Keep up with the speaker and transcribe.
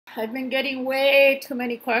I've been getting way too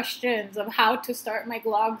many questions of how to start my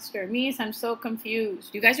Glogster. Mies, I'm so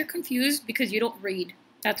confused. You guys are confused because you don't read.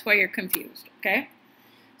 That's why you're confused, okay?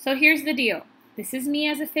 So here's the deal. This is me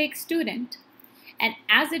as a fake student. And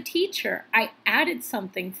as a teacher, I added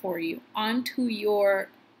something for you onto your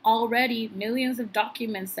already millions of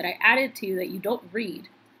documents that I added to you that you don't read,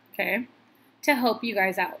 okay, to help you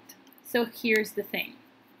guys out. So here's the thing.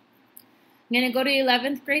 I'm going to go to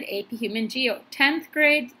 11th grade AP Human Geo. 10th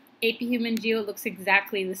grade AP Human Geo looks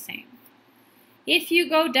exactly the same. If you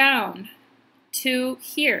go down to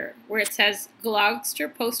here where it says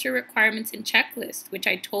Glogster Poster Requirements and Checklist, which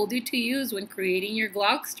I told you to use when creating your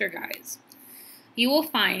Glogster, guys, you will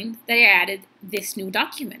find that I added this new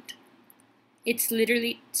document. It's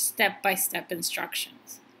literally step-by-step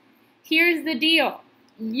instructions. Here's the deal.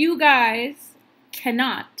 You guys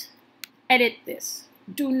cannot edit this.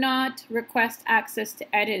 Do not request access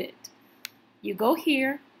to edit it. You go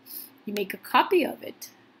here, you make a copy of it,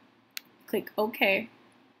 click OK,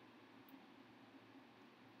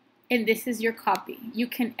 and this is your copy. You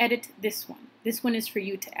can edit this one. This one is for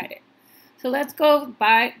you to edit. So let's go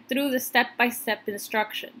through the step-by-step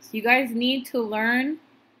instructions. You guys need to learn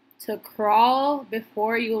to crawl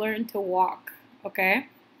before you learn to walk, okay?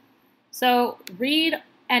 So read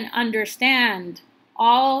and understand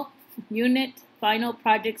all unit final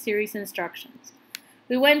project series instructions.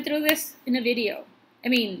 We went through this in a video.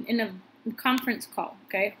 In a conference call,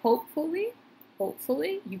 okay? Hopefully,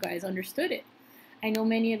 you guys understood it. I know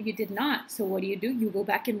many of you did not, so what do? You go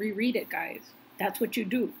back and reread it, guys. That's what you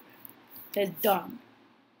do. That's done.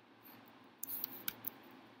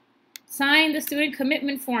 Sign the student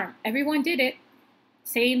commitment form. Everyone did it,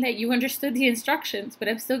 saying that you understood the instructions, but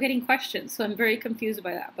I'm still getting questions, so I'm very confused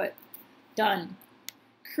by that, but done.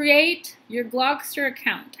 Create your Glogster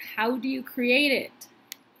account. How do you create it?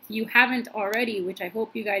 If you haven't already, which I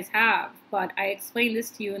hope you guys have, but I explained this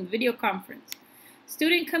to you in the video conference.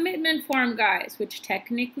 Student commitment form, guys, which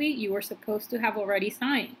technically you were supposed to have already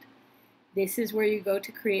signed. This is where you go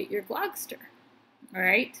to create your Glogster, all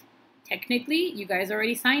right? Technically, you guys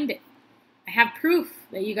already signed it. I have proof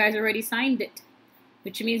that you guys already signed it,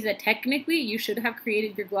 which means that technically you should have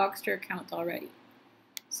created your Glogster account already.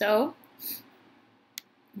 So,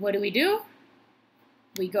 what do?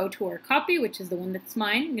 We go to our copy, which is the one that's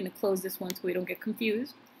mine. I'm going to close this one so we don't get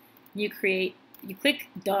confused. You click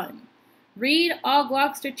Done. Read all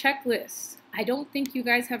Glogster checklists. I don't think you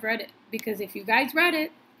guys have read it, because if you guys read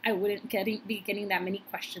it, I wouldn't be getting that many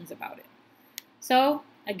questions about it. So,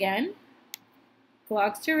 again,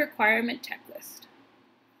 Glogster Requirement Checklist.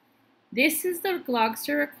 This is the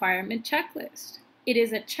Glogster Requirement Checklist. It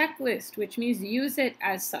is a checklist, which means use it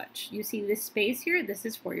as such. You see this space here? This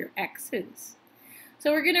is for your X's.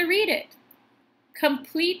 So we're going to read it.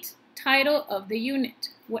 Complete title of the unit.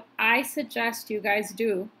 What I suggest you guys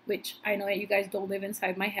do, which I know that you guys don't live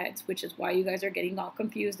inside my heads, which is why you guys are getting all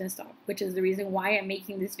confused and stuff, which is the reason why I'm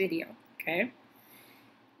making this video, okay?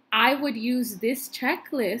 I would use this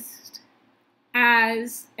checklist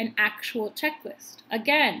as an actual checklist.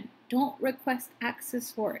 Again, don't request access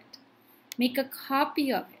for it. Make a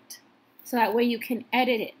copy of it so that way you can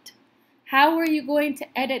edit it. How are you going to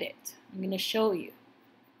edit it? I'm going to show you.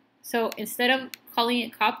 So instead of calling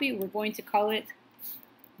it copy, we're going to call it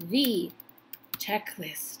the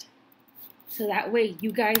checklist. So that way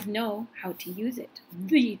you guys know how to use it.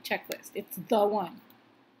 The checklist. It's the one.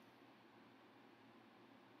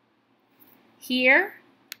 Here,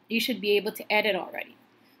 you should be able to edit already.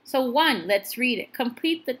 So 1, let's read it.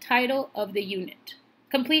 Complete the title of the unit.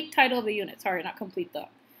 Complete title of the unit. Sorry, not complete the.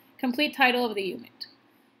 Complete title of the unit.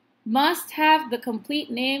 Must have the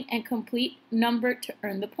complete name and complete number to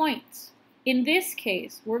earn the points. In this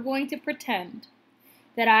case, we're going to pretend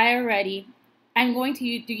that I'm going to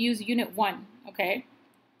use unit 1, okay?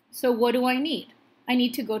 So what do I need? I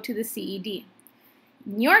need to go to the CED.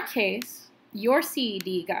 In your case, your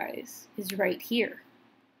CED, guys, is right here.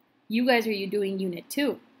 You guys are doing unit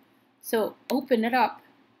 2. So open it up,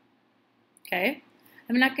 okay?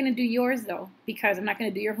 I'm not going to do yours, though, because I'm not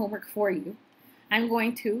going to do your homework for you. I'm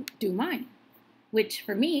going to do mine, which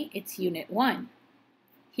for me, it's unit 1.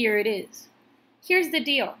 Here it is. Here's the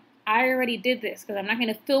deal. I already did this because I'm not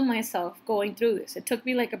going to film myself going through this. It took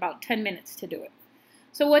me like about 10 minutes to do it.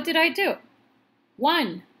 So what did I do?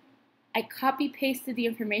 1, I copy-pasted the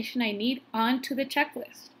information I need onto the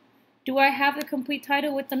checklist. Do I have the complete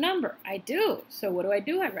title with the number? I do. So what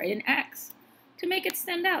do? I write an X. To make it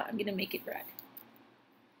stand out, I'm going to make it red.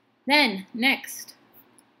 Then, next.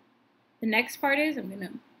 The next part is I'm going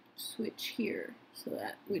to switch here so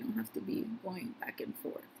that we don't have to be going back and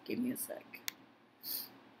forth. Give me a sec.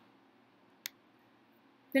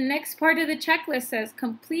 The next part of the checklist says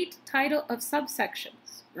complete title of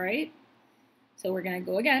subsections, right? So we're going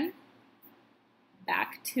to go again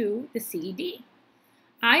back to the CED.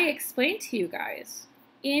 I explained to you guys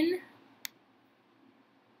in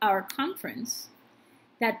our conference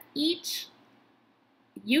that each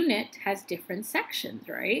unit has different sections,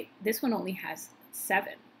 right? This one only has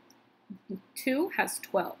 7. 2 has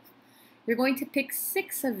 12. You're going to pick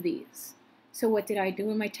 6 of these. So what did I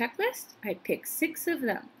do in my checklist? I picked 6 of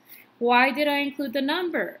them. Why did I include the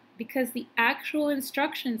number? Because the actual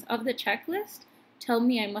instructions of the checklist tell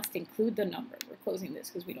me I must include the number. We're closing this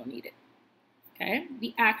because we don't need it. Okay?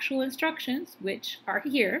 The actual instructions, which are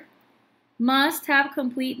here, must have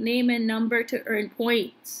complete name and number to earn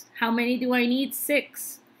points. How many do I need?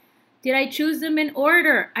 6. Did I choose them in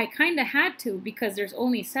order? I kind of had to because there's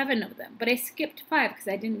only 7 of them, but I skipped 5 because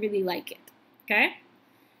I didn't really like it. Okay?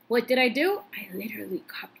 What did I do? I literally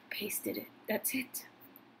copy-pasted it. That's it.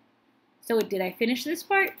 So did I finish this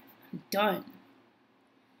part? I'm done.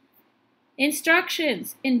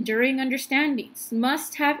 Instructions, enduring understandings,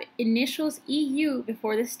 must have initials EU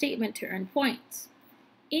before the statement to earn points.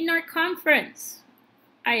 In our conference,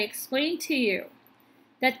 I explained to you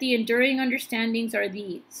that the enduring understandings are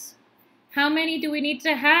these. How many do we need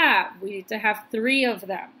to have? We need to have 3 of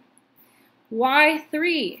them. Why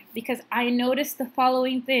 3? Because I noticed the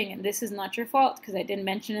following thing, and this is not your fault because I didn't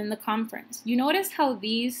mention in the conference. You notice how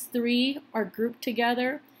these 3 are grouped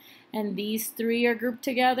together, and these 3 are grouped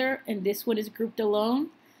together, and this one is grouped alone?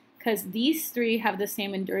 Because these 3 have the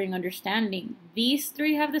same enduring understanding. These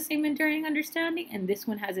 3 have the same enduring understanding, and this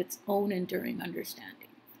one has its own enduring understanding.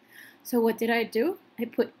 So what did I do? I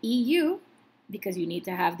put EU, because you need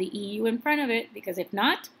to have the EU in front of it, because if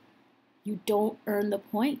not, you don't earn the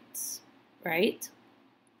points, right?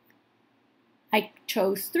 I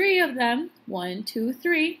chose 3 of them, 1, 2,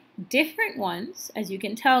 3, different ones. As you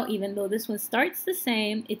can tell, even though this one starts the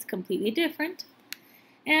same, it's completely different.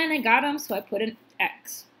 And I got them, so I put an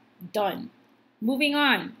X. Done. Moving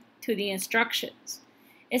on to the instructions.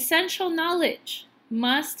 Essential knowledge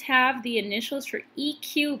must have the initials for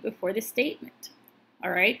EQ before the statement.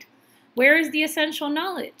 All right? Where is the essential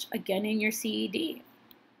knowledge? Again, in your CED.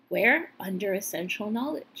 Where? Under essential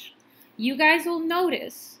knowledge. You guys will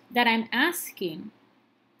notice that I'm asking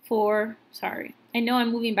for, I know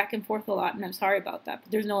I'm moving back and forth a lot, and I'm sorry about that,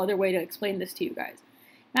 but there's no other way to explain this to you guys.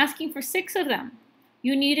 I'm asking for 6 of them.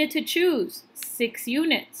 You needed to choose 6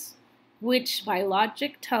 units, which by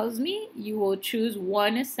logic tells me you will choose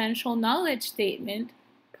 1 essential knowledge statement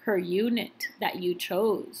per unit that you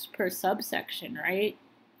chose, per subsection, right?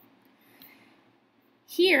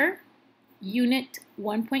 Here, unit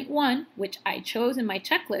 1.1, which I chose in my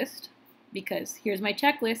checklist, because here's my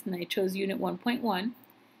checklist and I chose unit 1.1,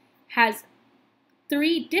 has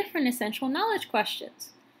 3 different essential knowledge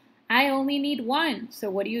questions. I only need 1, so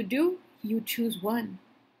what do? You choose 1.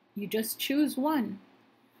 You just choose 1.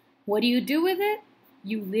 What do you do with it?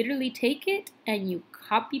 You literally take it and you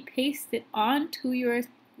copy paste it onto your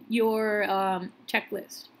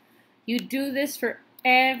checklist. You do this for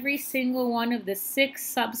every single one of the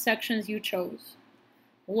 6 subsections you chose.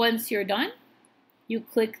 Once you're done, you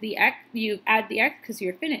click the X, you add the X because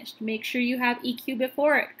you're finished. Make sure you have EQ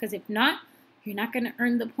before it, because if not, you're not going to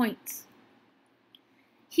earn the points.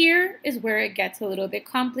 Here is where it gets a little bit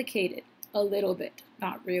complicated. A little bit,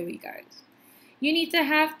 not really, guys. You need to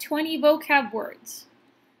have 20 vocab words.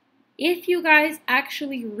 If you guys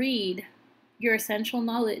actually read your essential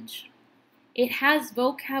knowledge, it has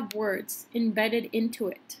vocab words embedded into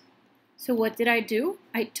it. So what did I do?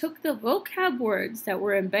 I took the vocab words that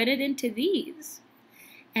were embedded into these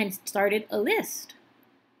and started a list.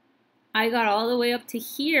 I got all the way up to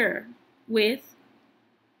here with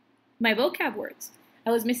my vocab words.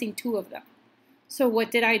 I was missing 2 of them. So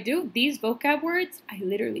what did I do? These vocab words, I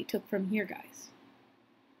literally took from here, guys.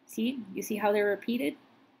 See? You see how they're repeated?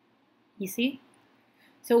 You see?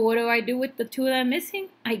 So what do I do with the 2 that I'm missing?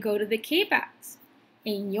 I go to the KBATs.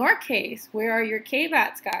 In your case, where are your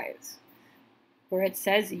KBATs, guys? Where it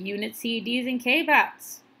says unit CEDs and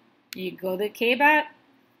KBATs. You go to KBAT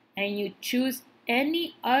and you choose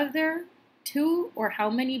any other 2 or how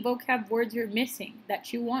many vocab words you're missing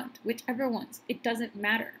that you want, whichever ones. It doesn't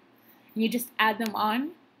matter. And you just add them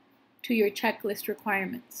on to your checklist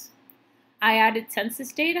requirements. I added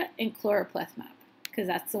census data and chloropleth map because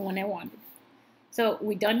that's the one I wanted. So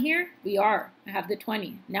we done here? We are. I have the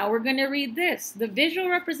 20. Now we're going to read this. The visual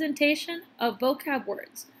representation of vocab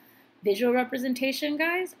words. Visual representation,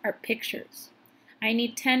 guys, are pictures. I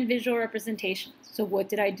need 10 visual representations. So what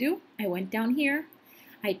did I do? I went down here.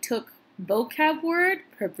 I took vocab word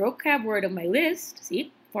per vocab word of my list.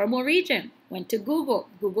 See? Formal region. Went to Google.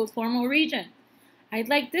 Googled formal region. I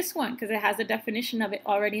like this one because it has a definition of it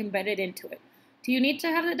already embedded into it. Do you need to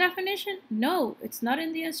have the definition? No, it's not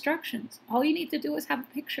in the instructions. All you need to do is have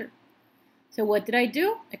a picture. So what did I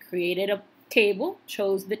do? I created a table,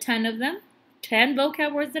 chose the 10 of them, 10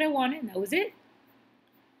 vocab words that I wanted, and that was it.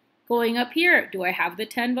 Going up here, do I have the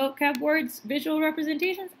 10 vocab words visual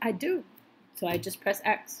representations? I do. So I just press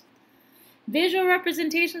X. Visual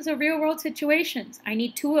representations of real-world situations. I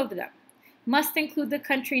need 2 of them. Must include the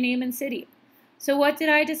country name and city. So what did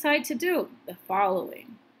I decide to do? The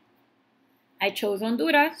following. I chose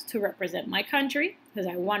Honduras to represent my country because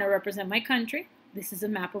I want to represent my country. This is a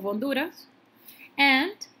map of Honduras.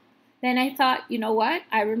 And then I thought, you know what?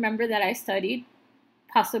 I remember that I studied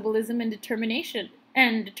possibilism and determination.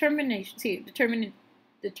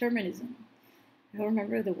 Determinism. I don't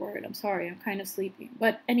remember the word. I'm sorry. I'm kind of sleepy.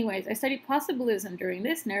 But anyways, I studied possibilism during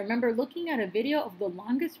this, and I remember looking at a video of the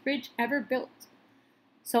longest bridge ever built.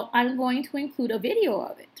 So I'm going to include a video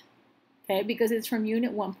of it, okay, because it's from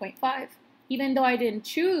Unit 1.5. Even though I didn't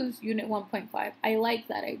choose Unit 1.5, I like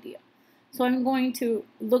that idea. So I'm going to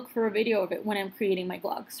look for a video of it when I'm creating my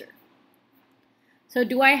Glogster. So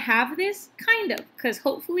do I have this? Kind of, because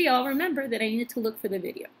hopefully I'll remember that I need to look for the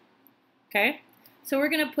video, okay? So we're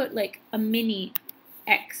going to put like a mini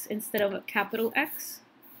X instead of a capital X.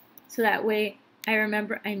 So that way I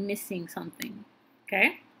remember I'm missing something,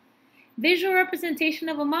 okay? Visual representation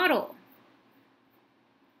of a model.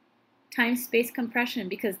 Time-space compression,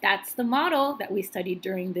 because that's the model that we studied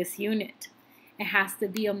during this unit. It has to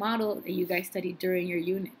be a model that you guys studied during your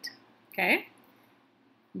unit, okay?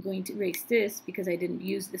 I'm going to erase this because I didn't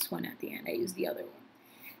use this one at the end. I used the other one.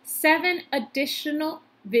 7 additional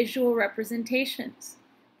visual representations.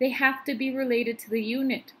 They have to be related to the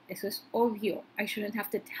unit. Eso es obvio. I shouldn't have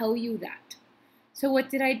to tell you that. So what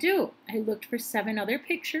did I do? I looked for 7 other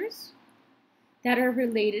pictures that are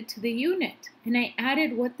related to the unit. And I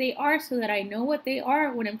added what they are so that I know what they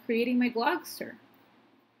are when I'm creating my Glogster.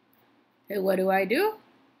 And what do?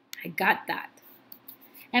 I got that.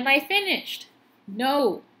 Am I finished?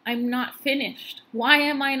 No, I'm not finished. Why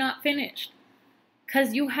am I not finished?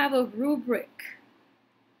 Because you have a rubric.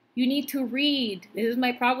 You need to read. This is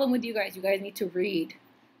my problem with you guys. You guys need to read,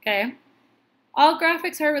 okay? All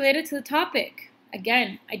graphics are related to the topic.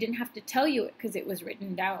 Again, I didn't have to tell you it because it was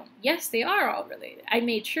written down. Yes, they are all related. I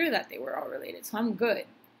made sure that they were all related, so I'm good,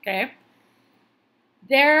 okay?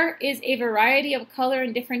 There is a variety of color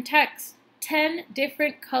and different text. 10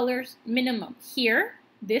 different colors minimum. Here,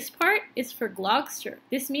 this part is for Glogster.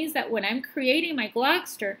 This means that when I'm creating my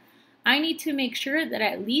Glogster, I need to make sure that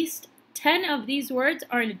at least 10 of these words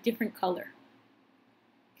are in a different color.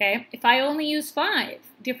 Okay? If I only use 5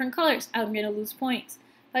 different colors, I'm going to lose points.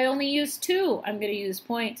 If I only use 2, I'm going to use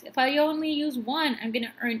points. If I only use 1, I'm going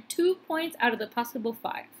to earn 2 points out of the possible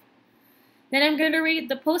 5. Then I'm going to read,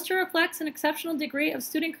 the poster reflects an exceptional degree of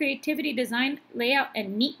student creativity, design, layout,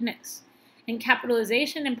 and neatness. And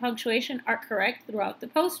capitalization and punctuation are correct throughout the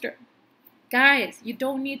poster. Guys, you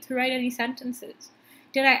don't need to write any sentences.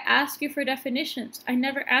 Did I ask you for definitions? I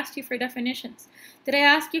never asked you for definitions. Did I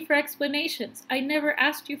ask you for explanations? I never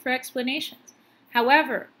asked you for explanations.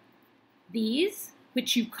 However, these,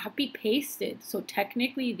 which you copy-pasted, so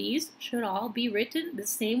technically these should all be written the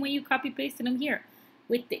same way you copy-pasted them here,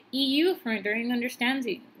 with the EU for enduring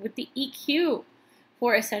understanding, with the EQ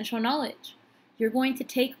for essential knowledge. You're going to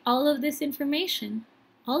take all of this information,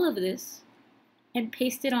 all of this, and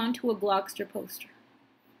paste it onto a Glogster poster.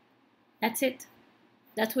 That's it.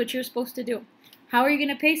 That's what you're supposed to do. How are you going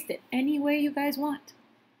to paste it? Any way you guys want.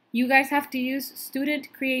 You guys have to use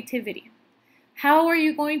student creativity. How are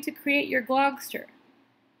you going to create your Glogster?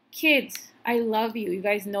 Kids, I love you. You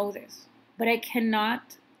guys know this. But I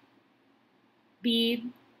cannot be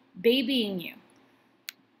babying you.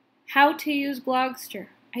 How to use Glogster.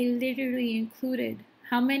 I literally included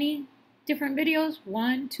how many different videos?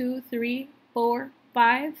 1, 2, 3, 4,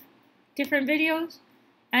 5 different videos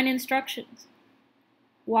and instructions.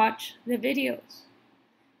 Watch the videos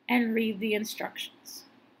and read the instructions.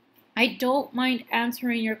 I don't mind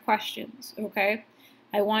answering your questions, okay?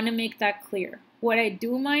 I want to make that clear. What I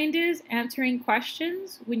do mind is answering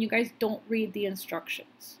questions when you guys don't read the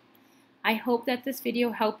instructions. I hope that this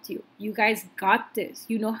video helped you. You guys got this.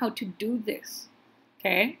 You know how to do this.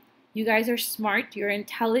 Okay? You guys are smart. You're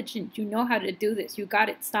intelligent. You know how to do this. You got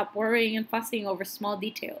it. Stop worrying and fussing over small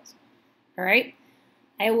details. All right?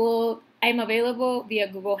 I'm available via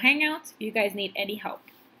Google Hangouts if you guys need any help.